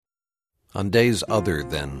On days other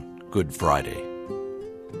than Good Friday,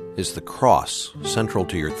 is the cross central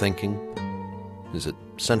to your thinking? Is it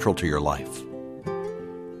central to your life?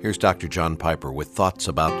 Here's Dr. John Piper with thoughts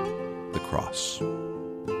about the cross.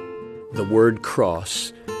 The word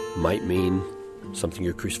cross might mean something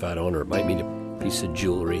you're crucified on, or it might mean a piece of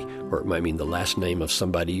jewelry, or it might mean the last name of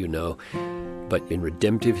somebody you know. But in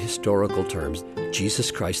redemptive historical terms, Jesus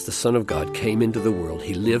Christ, the Son of God, came into the world.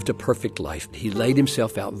 He lived a perfect life. He laid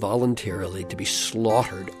himself out voluntarily to be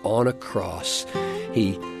slaughtered on a cross.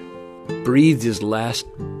 He breathed his last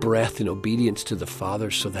breath in obedience to the Father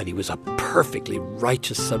so that he was a perfectly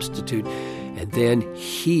righteous substitute. And then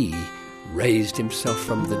he raised himself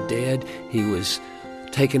from the dead. He was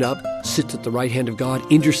taken up, sits at the right hand of God,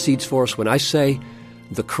 intercedes for us. When I say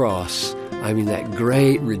the cross, I mean that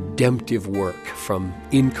great redemptive work from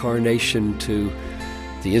incarnation to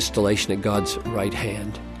the installation at God's right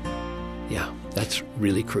hand. Yeah, that's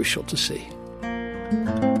really crucial to see.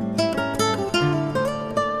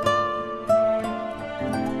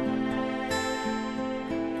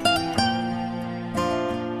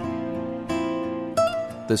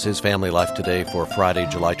 This is Family Life Today for Friday,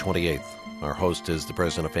 July 28th. Our host is the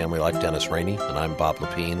president of Family Life, Dennis Rainey, and I'm Bob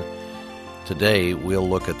Lepine. Today, we'll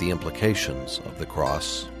look at the implications of the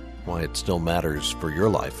cross, why it still matters for your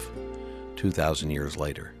life 2,000 years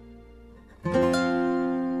later. And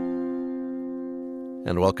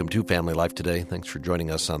welcome to Family Life Today. Thanks for joining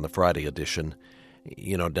us on the Friday edition.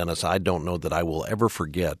 You know, Dennis, I don't know that I will ever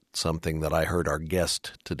forget something that I heard our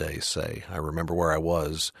guest today say. I remember where I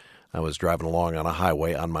was. I was driving along on a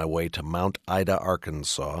highway on my way to Mount Ida,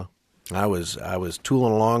 Arkansas. I was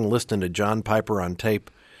tooling along, listening to John Piper on tape,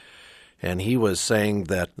 and he was saying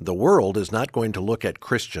that the world is not going to look at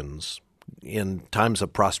Christians in times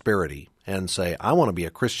of prosperity and say, I want to be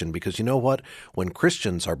a Christian, because you know what? When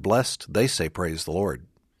Christians are blessed, they say, praise the Lord.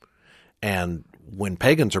 And when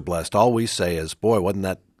pagans are blessed, all we say is, boy, wasn't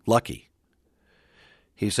that lucky?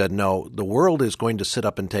 He said, no, the world is going to sit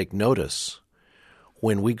up and take notice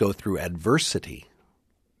when we go through adversity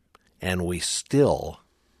and we still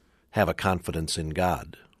have a confidence in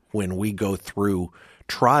God. When we go through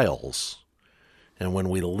trials and when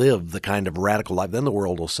we live the kind of radical life, then the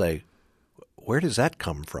world will say, where does that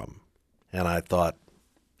come from? And I thought,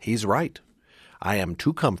 he's right. I am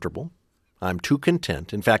too comfortable. I'm too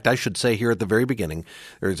content. In fact, I should say here at the very beginning,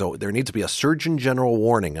 there needs to be a Surgeon General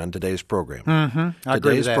warning on today's program. I agree with that.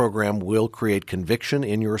 Today's program will create conviction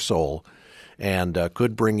in your soul and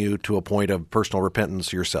could bring you to a point of personal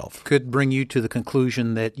repentance yourself. Could bring you to the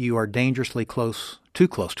conclusion that you are dangerously too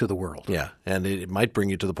close to the world. Yeah, and it might bring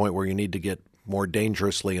you to the point where you need to get more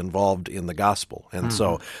dangerously involved in the gospel. And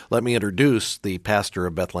so let me introduce the pastor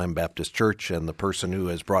of Bethlehem Baptist Church and the person who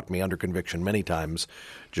has brought me under conviction many times,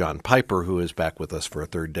 John Piper, who is back with us for a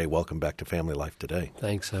third day. Welcome back to Family Life Today.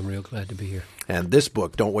 Thanks. I'm real glad to be here. And this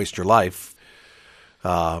book, Don't Waste Your Life,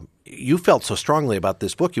 you felt so strongly about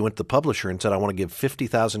this book, you went to the publisher and said, I want to give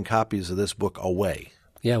 50,000 copies of this book away.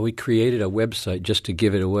 Yeah, we created a website just to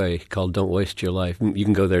give it away called Don't Waste Your Life. You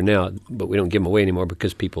can go there now, but we don't give them away anymore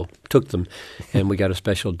because people took them, and we got a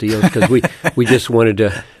special deal because we just wanted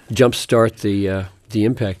to jumpstart the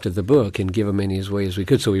impact of the book and give them any as way as we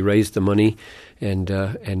could. So we raised the money,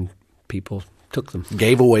 and people took them.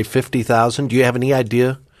 Gave away 50,000. Do you have any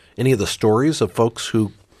idea, any of the stories of folks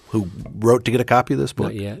who wrote to get a copy of this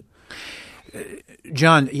book? Not yet.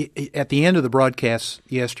 John, at the end of the broadcast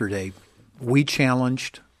yesterday, we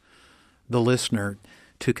challenged the listener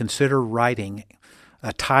to consider writing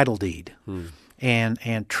a title deed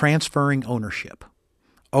and transferring ownership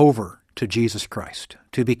over to Jesus Christ,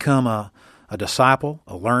 to become a disciple,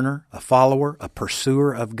 a learner, a follower, a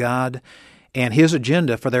pursuer of God and His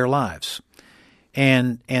agenda for their lives.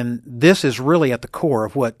 And this is really at the core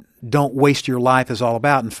of what Don't Waste Your Life is all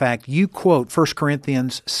about. In fact, you quote 1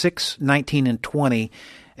 Corinthians 6:19 and 20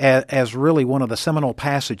 as really one of the seminal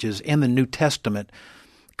passages in the New Testament,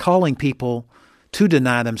 calling people to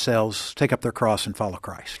deny themselves, take up their cross, and follow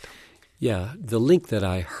Christ. Yeah, the link that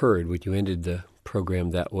I heard when you ended the program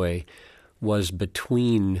that way was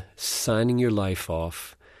between signing your life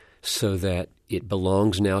off so that it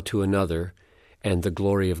belongs now to another, and the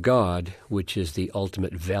glory of God, which is the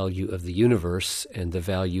ultimate value of the universe and the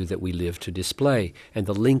value that we live to display. And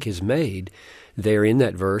the link is made there in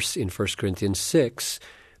that verse in 1 Corinthians 6,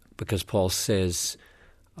 because Paul says,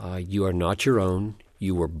 you are not your own,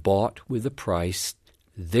 you were bought with a price,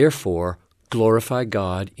 therefore glorify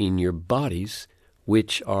God in your bodies,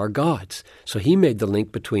 which are God's. So he made the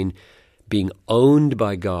link between being owned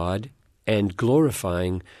by God and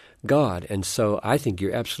glorifying God. And so I think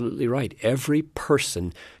you're absolutely right. Every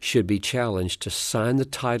person should be challenged to sign the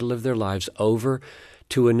title of their lives over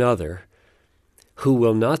to another who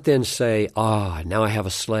will not then say, now I have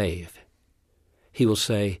a slave. He will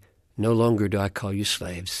say, no longer do I call you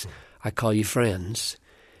slaves. I call you friends.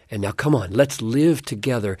 And now come on, let's live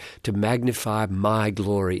together to magnify my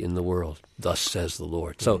glory in the world. Thus says the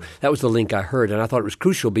Lord. So that was the link I heard, and I thought it was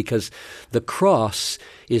crucial because the cross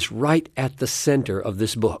is right at the center of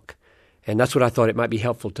this book. And that's what I thought it might be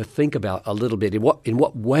helpful to think about a little bit. In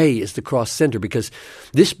what way is the cross center? Because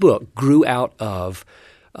this book grew out of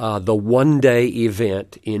the one-day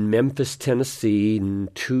event in Memphis, Tennessee in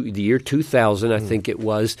the year 2000, I think it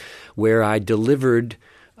was, where I delivered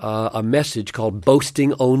a message called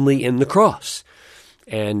Boasting Only in the Cross,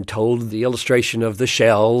 and told the illustration of the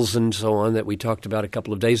shells and so on that we talked about a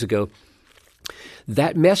couple of days ago.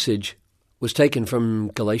 That message was taken from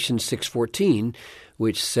Galatians 6:14,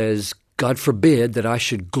 which says, God forbid that I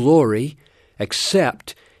should glory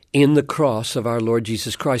except in the cross of our Lord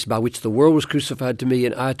Jesus Christ, by which the world was crucified to me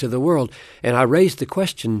and I to the world. And I raised the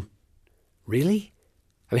question, really?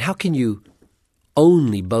 I mean, how can you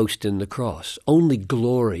only boast in the cross, only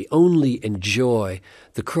glory, only enjoy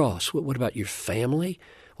the cross? What about your family?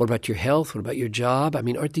 What about your health? What about your job? I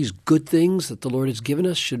mean, aren't these good things that the Lord has given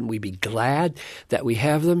us? Shouldn't we be glad that we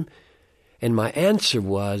have them? And my answer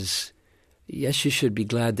was, yes, you should be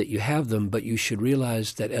glad that you have them, but you should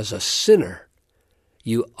realize that as a sinner,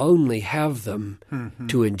 you only have them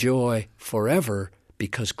to enjoy forever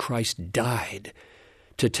because Christ died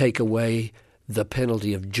to take away the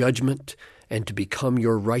penalty of judgment and to become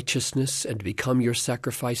your righteousness and to become your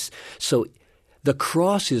sacrifice. So the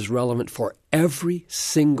cross is relevant for every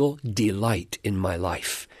single delight in my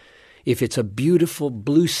life. If it's a beautiful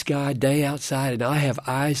blue sky day outside and I have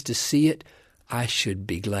eyes to see it, I should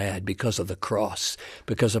be glad because of the cross.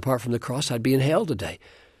 Because apart from the cross, I'd be in hell today.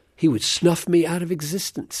 He would snuff me out of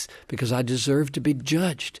existence because I deserve to be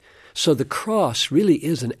judged. So the cross really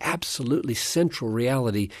is an absolutely central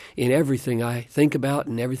reality in everything I think about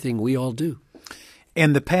and everything we all do.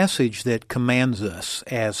 And the passage that commands us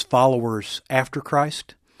as followers after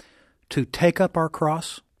Christ to take up our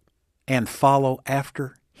cross and follow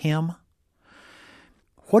after Him,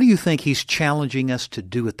 what do you think He's challenging us to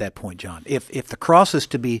do at that point, John? If the cross is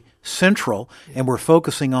to be central and we're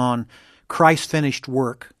focusing on Christ's finished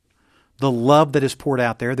work, the love that is poured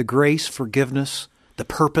out there, the grace, forgiveness, the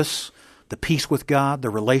purpose, the peace with God,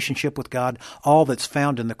 the relationship with God, all that's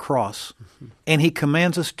found in the cross. And He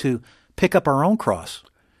commands us to pick up our own cross.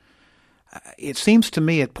 It seems to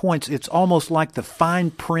me at points it's almost like the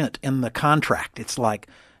fine print in the contract. It's like,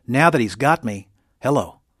 now that He's got me,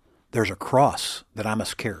 hello, there's a cross that I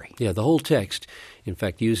must carry. Yeah, the whole text, in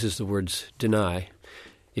fact, uses the words deny.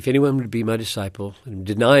 If anyone would be my disciple,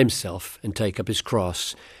 deny himself and take up his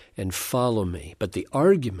cross and follow me. But the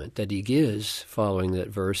argument that he gives following that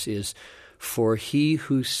verse is, for he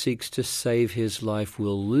who seeks to save his life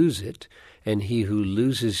will lose it, and he who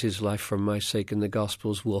loses his life for my sake in the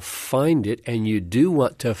Gospels will find it, and you do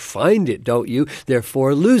want to find it, don't you?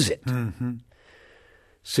 Therefore, lose it. Mm-hmm.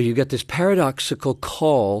 So you get this paradoxical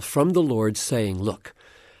call from the Lord saying, look,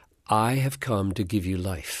 I have come to give you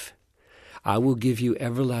life. I will give you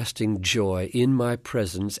everlasting joy in my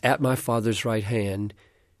presence at my Father's right hand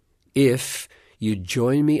if you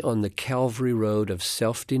join me on the Calvary road of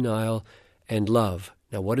self-denial and love.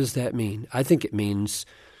 Now, what does that mean? I think it means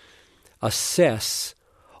assess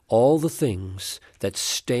all the things that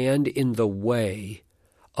stand in the way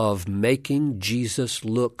of making Jesus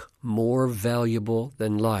look more valuable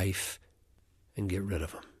than life and get rid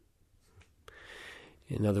of them.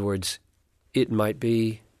 In other words, it might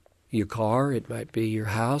be your car, it might be your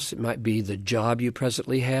house, it might be the job you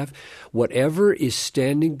presently have. Whatever is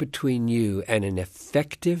standing between you and an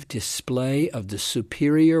effective display of the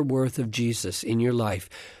superior worth of Jesus in your life,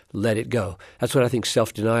 let it go. That's what I think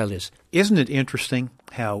self-denial is. Isn't it interesting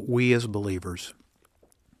how we as believers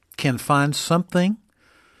can find something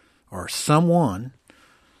or someone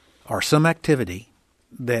or some activity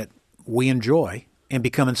that we enjoy and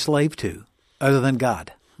become enslaved to other than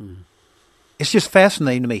God? It's just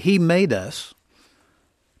fascinating to me. He made us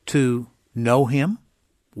to know Him,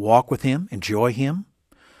 walk with Him, enjoy Him,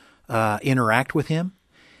 interact with Him,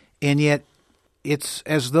 and yet it's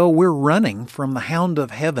as though we're running from the hound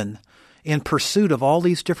of heaven in pursuit of all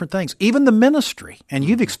these different things. Even the ministry, and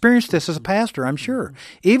you've experienced this as a pastor, I'm sure,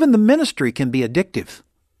 even the ministry can be addictive.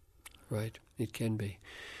 Right, it can be.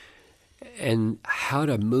 And how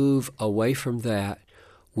to move away from that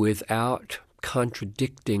without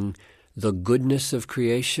contradicting the goodness of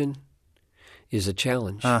creation is a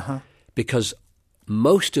challenge. Because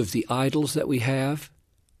most of the idols that we have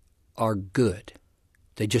are good.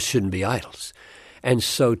 They just shouldn't be idols. And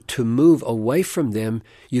so to move away from them,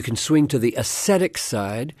 you can swing to the ascetic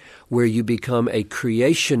side where you become a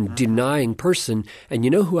creation-denying person. And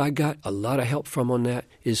you know who I got a lot of help from on that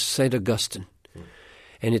is St. Augustine.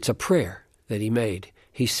 And it's a prayer that he made.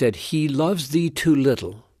 He said, "He loves thee too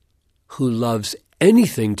little, who loves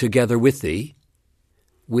anything together with thee,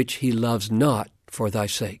 which he loves not for thy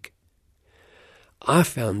sake." I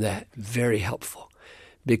found that very helpful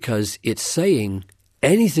because it's saying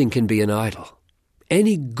anything can be an idol.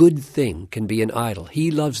 Any good thing can be an idol.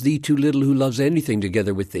 He loves thee too little who loves anything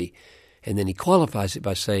together with thee. And then he qualifies it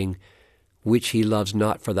by saying, which he loves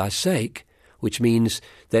not for thy sake, which means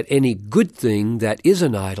that any good thing that is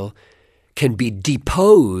an idol can be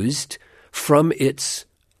deposed from its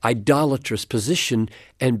idolatrous position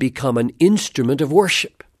and become an instrument of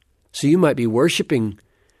worship. So you might be worshiping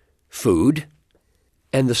food,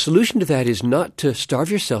 and the solution to that is not to starve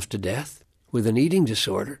yourself to death with an eating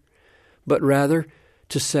disorder, but rather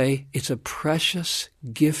to say it's a precious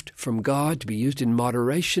gift from God to be used in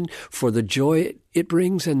moderation for the joy it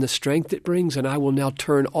brings and the strength it brings, and I will now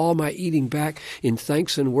turn all my eating back in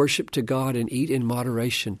thanks and worship to God and eat in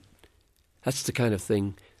moderation. That's the kind of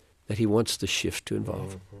thing that he wants the shift to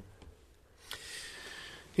involve.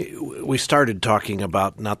 We started talking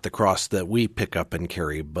about not the cross that we pick up and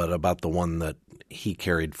carry, but about the one that he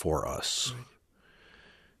carried for us.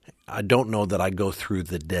 I don't know that I go through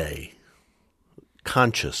the day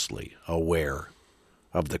consciously aware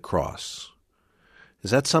of the cross.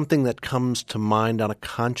 Is that something that comes to mind on a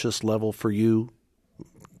conscious level for you,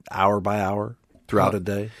 hour by hour, throughout a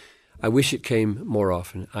day? I wish it came more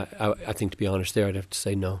often. I think, to be honest there, I'd have to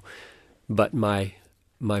say no. But my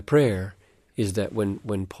prayer is that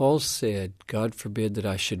when Paul said, God forbid that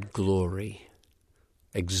I should glory,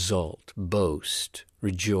 exult, boast,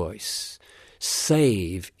 rejoice,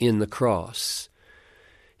 save in the cross,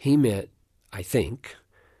 he meant, I think,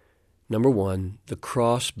 number one, the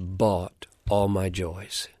cross bought all my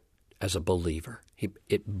joys as a believer.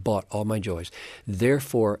 It bought all my joys.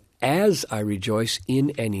 Therefore, as I rejoice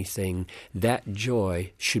in anything, that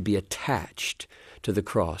joy should be attached to the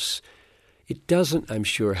cross. It doesn't, I'm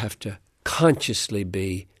sure, have to consciously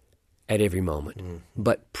be at every moment,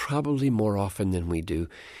 but probably more often than we do.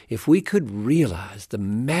 If we could realize the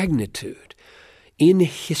magnitude in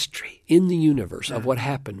history, in the universe, of what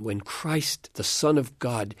happened when Christ, the Son of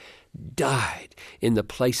God, died in the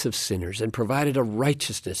place of sinners and provided a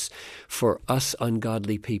righteousness for us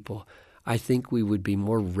ungodly people, I think we would be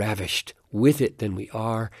more ravished with it than we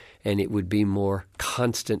are, and it would be more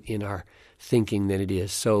constant in our thinking than it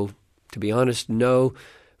is. So, to be honest, no,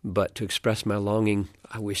 but to express my longing,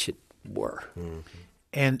 I wish it were.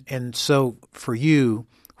 And so for you,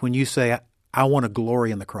 when you say, I want to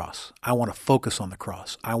glory in the cross, I want to focus on the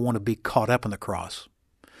cross, I want to be caught up in the cross,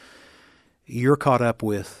 you're caught up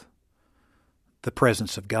with the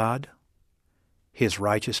presence of God, His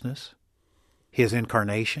righteousness, His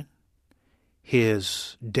incarnation,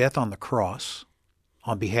 His death on the cross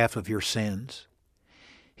on behalf of your sins,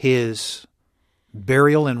 His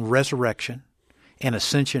burial and resurrection and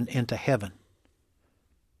ascension into heaven.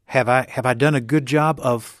 Have I done a good job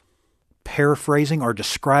of paraphrasing or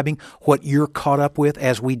describing what you're caught up with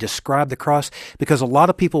as we describe the cross? Because a lot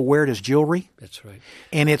of people wear it as jewelry. That's right.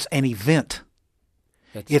 And it's an event.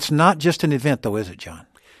 It's not just an event, though, is it, John?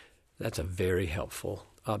 That's a very helpful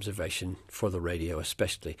observation for the radio,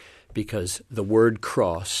 especially because the word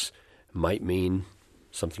cross might mean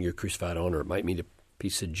something you're crucified on, or it might mean a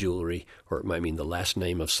piece of jewelry, or it might mean the last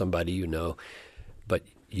name of somebody you know. But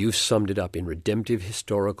you've summed it up in redemptive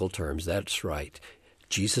historical terms. That's right.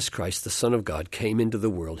 Jesus Christ, the Son of God, came into the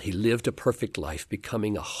world. He lived a perfect life,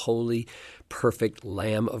 becoming a holy, perfect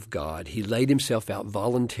Lamb of God. He laid himself out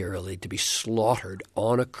voluntarily to be slaughtered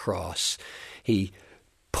on a cross. He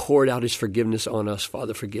poured out his forgiveness on us.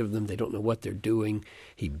 Father, forgive them. They don't know what they're doing.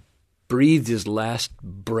 He breathed his last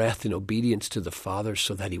breath in obedience to the Father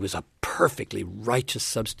so that he was a perfectly righteous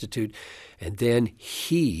substitute. And then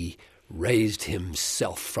he raised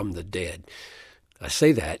himself from the dead. I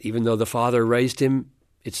say that even though the Father raised him,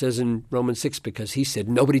 it says in Romans 6, because he said,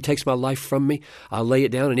 nobody takes my life from me. I'll lay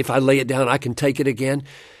it down, and if I lay it down, I can take it again.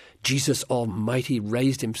 Jesus Almighty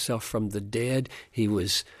raised himself from the dead. He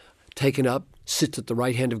was taken up, sits at the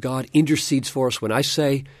right hand of God, intercedes for us. When I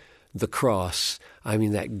say the cross, I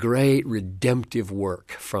mean that great redemptive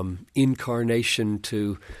work from incarnation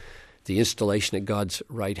to the installation at God's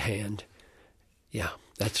right hand. Yeah,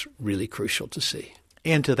 that's really crucial to see.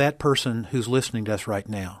 And to that person who's listening to us right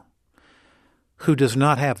now, who does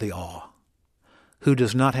not have the awe, who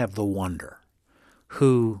does not have the wonder,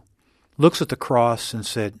 who looks at the cross and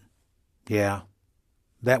said, yeah,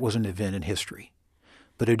 that was an event in history,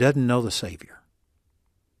 but who doesn't know the Savior,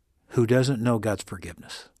 who doesn't know God's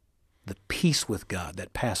forgiveness, the peace with God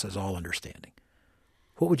that passes all understanding,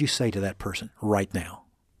 what would you say to that person right now?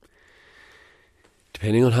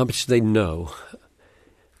 Depending on how much they know,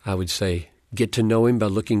 I would say get to know him by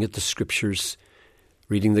looking at the Scriptures,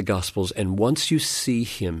 reading the Gospels, and once you see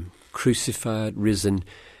him crucified, risen,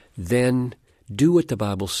 then do what the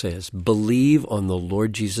Bible says. Believe on the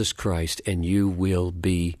Lord Jesus Christ, and you will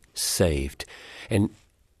be saved. And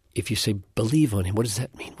if you say believe on him, what does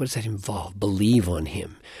that mean? What does that involve? Believe on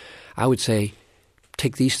him. I would say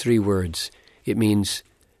take these three words. It means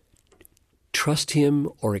trust him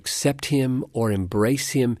or accept him or embrace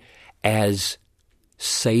him as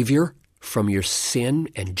Savior from your sin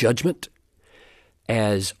and judgment,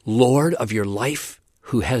 as Lord of your life,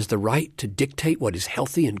 who has the right to dictate what is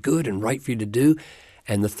healthy and good and right for you to do.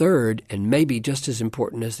 And the third, and maybe just as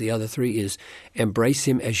important as the other three, is embrace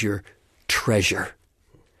him as your treasure.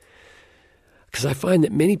 Because I find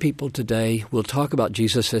that many people today will talk about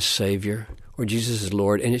Jesus as Savior or Jesus as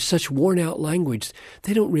Lord, and it's such worn-out language,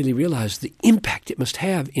 they don't really realize the impact it must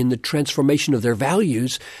have in the transformation of their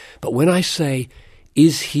values. But when I say,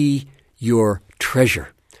 is he your treasure?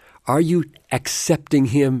 Are you accepting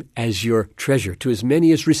him as your treasure? To as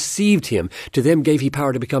many as received him, to them gave he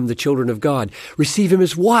power to become the children of God. Receive him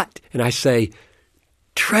as what? And I say,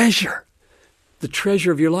 treasure, the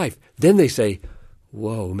treasure of your life. Then they say,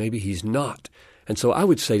 whoa, maybe he's not. And so I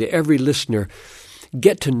would say to every listener,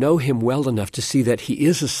 get to know him well enough to see that he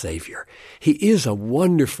is a Savior. He is a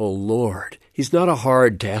wonderful Lord. He's not a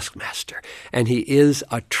hard taskmaster, and he is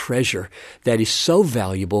a treasure that is so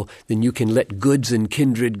valuable that you can let goods and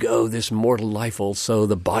kindred go, this mortal life also,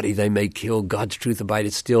 the body they may kill, God's truth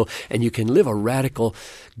abideth still, and you can live a radical,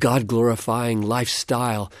 God-glorifying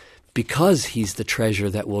lifestyle because he's the treasure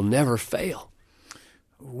that will never fail.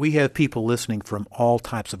 We have people listening from all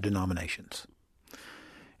types of denominations.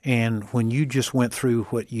 And when you just went through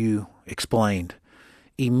what you explained,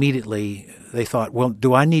 immediately they thought, well,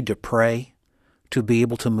 do I need to pray to be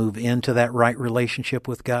able to move into that right relationship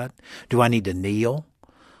with God? Do I need to kneel?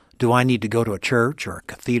 Do I need to go to a church or a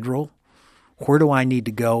cathedral? Where do I need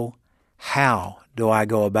to go? How do I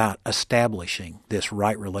go about establishing this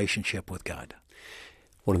right relationship with God?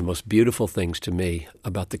 One of the most beautiful things to me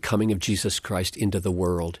about the coming of Jesus Christ into the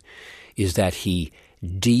world is that he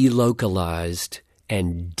delocalized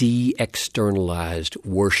and de-externalized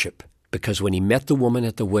worship. Because when he met the woman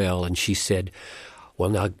at the well and she said, well,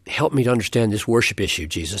 now help me to understand this worship issue,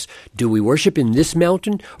 Jesus. Do we worship in this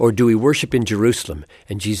mountain or do we worship in Jerusalem?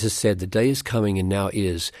 And Jesus said, the day is coming and now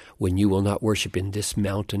is when you will not worship in this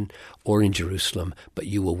mountain or in Jerusalem, but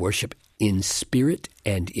you will worship in spirit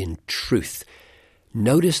and in truth.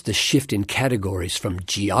 Notice the shift in categories from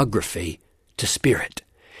geography to spirit.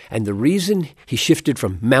 And the reason he shifted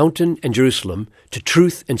from mountain and Jerusalem to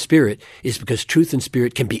truth and spirit is because truth and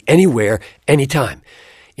spirit can be anywhere, anytime.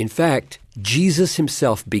 In fact, Jesus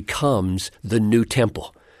himself becomes the new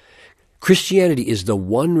temple. Christianity is the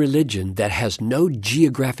one religion that has no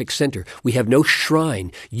geographic center. We have no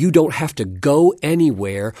shrine. You don't have to go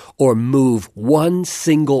anywhere or move one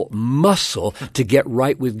single muscle to get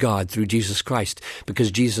right with God through Jesus Christ,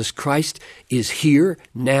 because Jesus Christ is here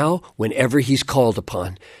now whenever he's called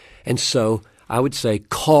upon. And so I would say,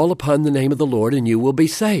 call upon the name of the Lord and you will be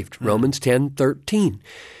saved. Romans 10:13.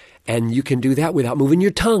 And you can do that without moving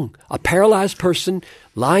your tongue. A paralyzed person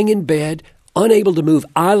lying in bed, unable to move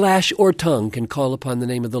eyelash or tongue, can call upon the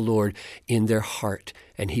name of the Lord in their heart.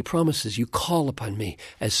 And he promises, you call upon me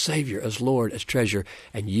as Savior, as Lord, as treasure,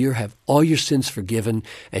 and you have all your sins forgiven,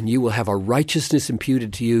 and you will have a righteousness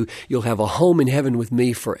imputed to you. You'll have a home in heaven with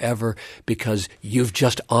me forever because you've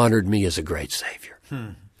just honored me as a great Savior.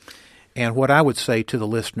 And what I would say to the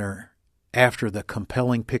listener, after the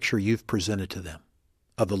compelling picture you've presented to them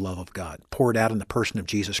of the love of God, poured out in the person of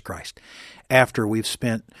Jesus Christ, after we've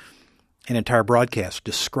spent an entire broadcast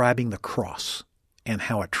describing the cross and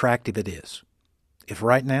how attractive it is, if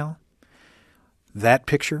right now that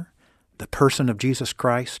picture, the person of Jesus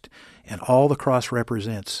Christ, and all the cross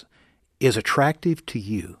represents is attractive to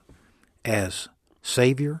you as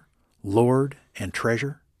Savior, Lord, and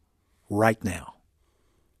treasure, right now,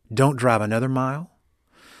 don't drive another mile.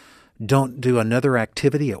 Don't do another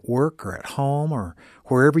activity at work or at home or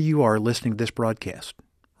wherever you are listening to this broadcast.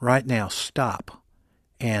 Right now, stop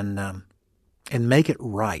and make it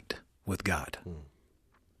right with God.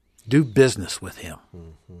 Do business with him.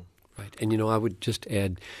 Right. And, I would just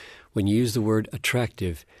add, when you use the word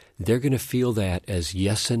attractive, they're going to feel that as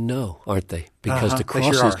yes and no, aren't they? Because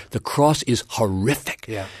the cross is horrific.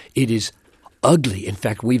 Yeah. It is ugly. In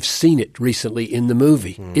fact, we've seen it recently in the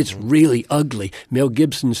movie. Mm-hmm. It's really ugly. Mel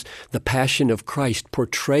Gibson's The Passion of Christ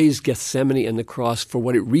portrays Gethsemane and the cross for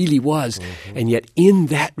what it really was. Mm-hmm. And yet in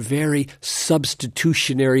that very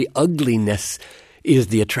substitutionary ugliness is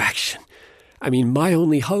the attraction. I mean, my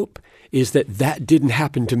only hope is that didn't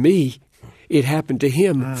happen to me. It happened to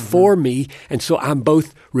him for me. And so I'm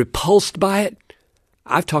both repulsed by it.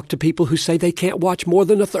 I've talked to people who say they can't watch more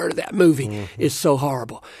than a third of that movie. Mm-hmm. It's so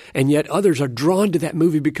horrible. And yet others are drawn to that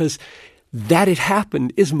movie because that it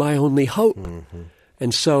happened is my only hope. Mm-hmm.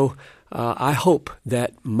 And so I hope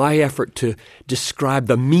that my effort to describe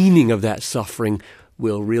the meaning of that suffering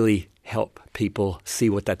will really help people see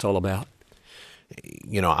what that's all about.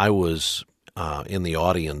 You know, I was in the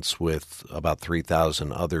audience with about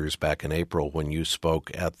 3,000 others back in April when you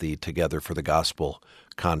spoke at the Together for the Gospel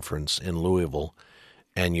conference in Louisville.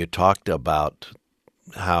 And you talked about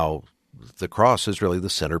how the cross is really the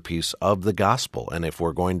centerpiece of the gospel. And if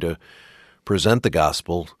we're going to present the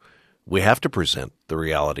gospel, we have to present the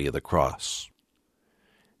reality of the cross.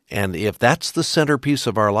 And if that's the centerpiece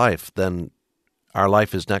of our life, then our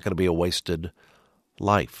life is not going to be a wasted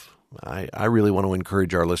life. I really want to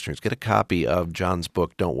encourage our listeners, get a copy of John's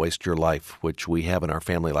book, Don't Waste Your Life, which we have in our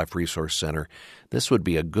Family Life Resource Center. This would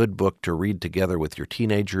be a good book to read together with your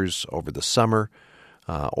teenagers over the summer,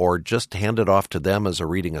 or just hand it off to them as a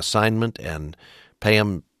reading assignment and pay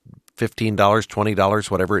them $15,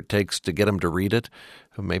 $20, whatever it takes to get them to read it.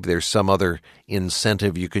 Maybe there's some other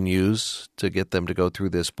incentive you can use to get them to go through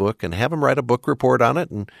this book, and have them write a book report on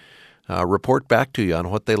it and report back to you on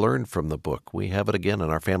what they learned from the book. We have it again in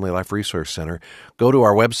our Family Life Resource Center. Go to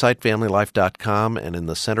our website, familylife.com, and in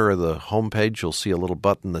the center of the homepage, you'll see a little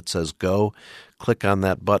button that says Go. Click on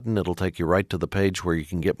that button. It'll take you right to the page where you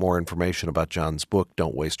can get more information about John's book,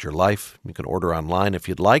 Don't Waste Your Life. You can order online if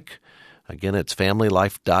you'd like. Again, it's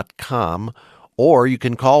familylife.com, or you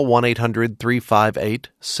can call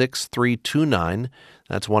 1-800-358-6329.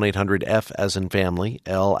 That's 1-800-F as in family,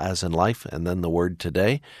 L as in life, and then the word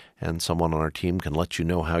today. And someone on our team can let you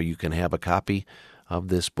know how you can have a copy of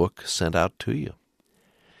this book sent out to you.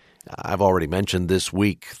 I've already mentioned this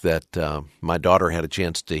week that my daughter had a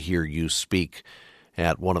chance to hear you speak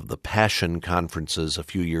at one of the Passion conferences a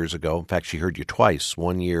few years ago. In fact, she heard you twice.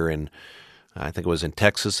 One year I think it was in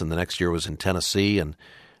Texas, and the next year was in Tennessee. And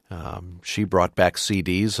she brought back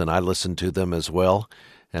CDs, and I listened to them as well.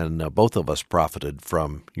 And both of us profited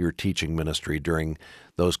from your teaching ministry during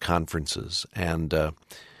those conferences. And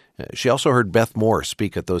she also heard Beth Moore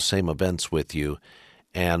speak at those same events with you,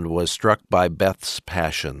 and was struck by Beth's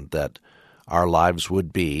passion that our lives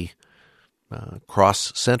would be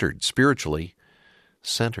cross-centered, spiritually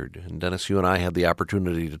centered. And Dennis, you and I had the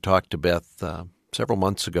opportunity to talk to Beth several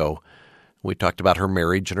months ago. We talked about her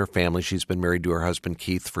marriage and her family. She's been married to her husband,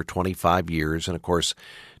 Keith, for 25 years. And, of course,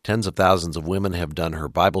 tens of thousands of women have done her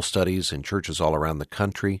Bible studies in churches all around the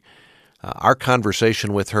country. Our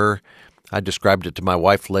conversation with her, I described it to my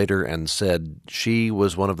wife later and said she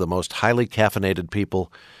was one of the most highly caffeinated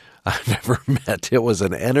people I've ever met. It was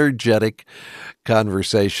an energetic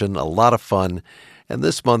conversation, a lot of fun. And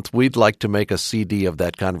this month, we'd like to make a CD of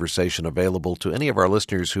that conversation available to any of our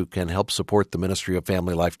listeners who can help support the ministry of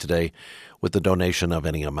Family Life Today with the donation of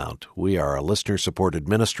any amount. We are a listener-supported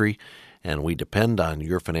ministry, and we depend on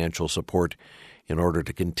your financial support in order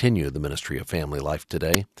to continue the ministry of Family Life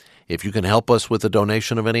Today. If you can help us with a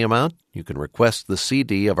donation of any amount, you can request the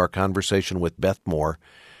CD of our conversation with Beth Moore.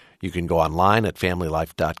 You can go online at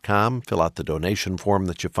familylife.com, fill out the donation form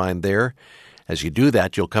that you find there. As you do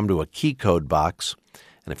that, you'll come to a key code box,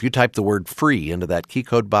 and if you type the word free into that key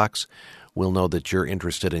code box, we'll know that you're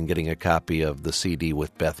interested in getting a copy of the CD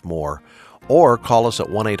with Beth Moore. Or call us at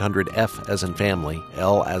 1-800-F as in family,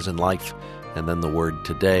 L as in life, and then the word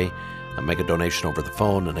today. Make a donation over the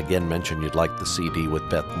phone, and again, mention you'd like the CD with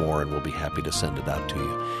Beth Moore, and we'll be happy to send it out to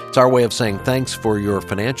you. It's our way of saying thanks for your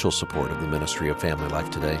financial support of the ministry of Family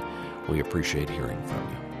Life Today. We appreciate hearing from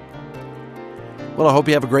you. Well, I hope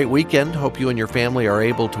you have a great weekend. Hope you and your family are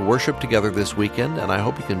able to worship together this weekend, and I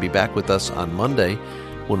hope you can be back with us on Monday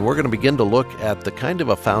when we're going to begin to look at the kind of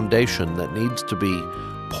a foundation that needs to be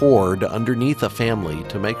poured underneath a family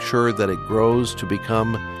to make sure that it grows to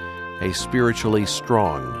become a spiritually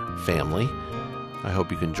strong family. I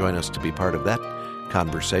hope you can join us to be part of that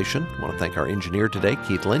conversation. I want to thank our engineer today,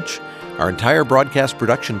 Keith Lynch, our entire broadcast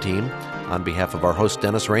production team. On behalf of our host,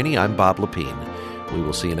 Dennis Rainey, I'm Bob Lepine. We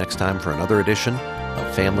will see you next time for another edition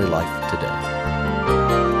of Family Life Today.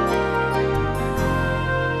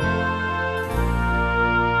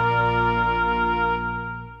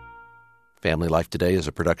 Family Life Today is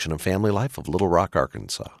a production of Family Life of Little Rock,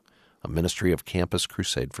 Arkansas, a ministry of Campus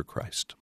Crusade for Christ.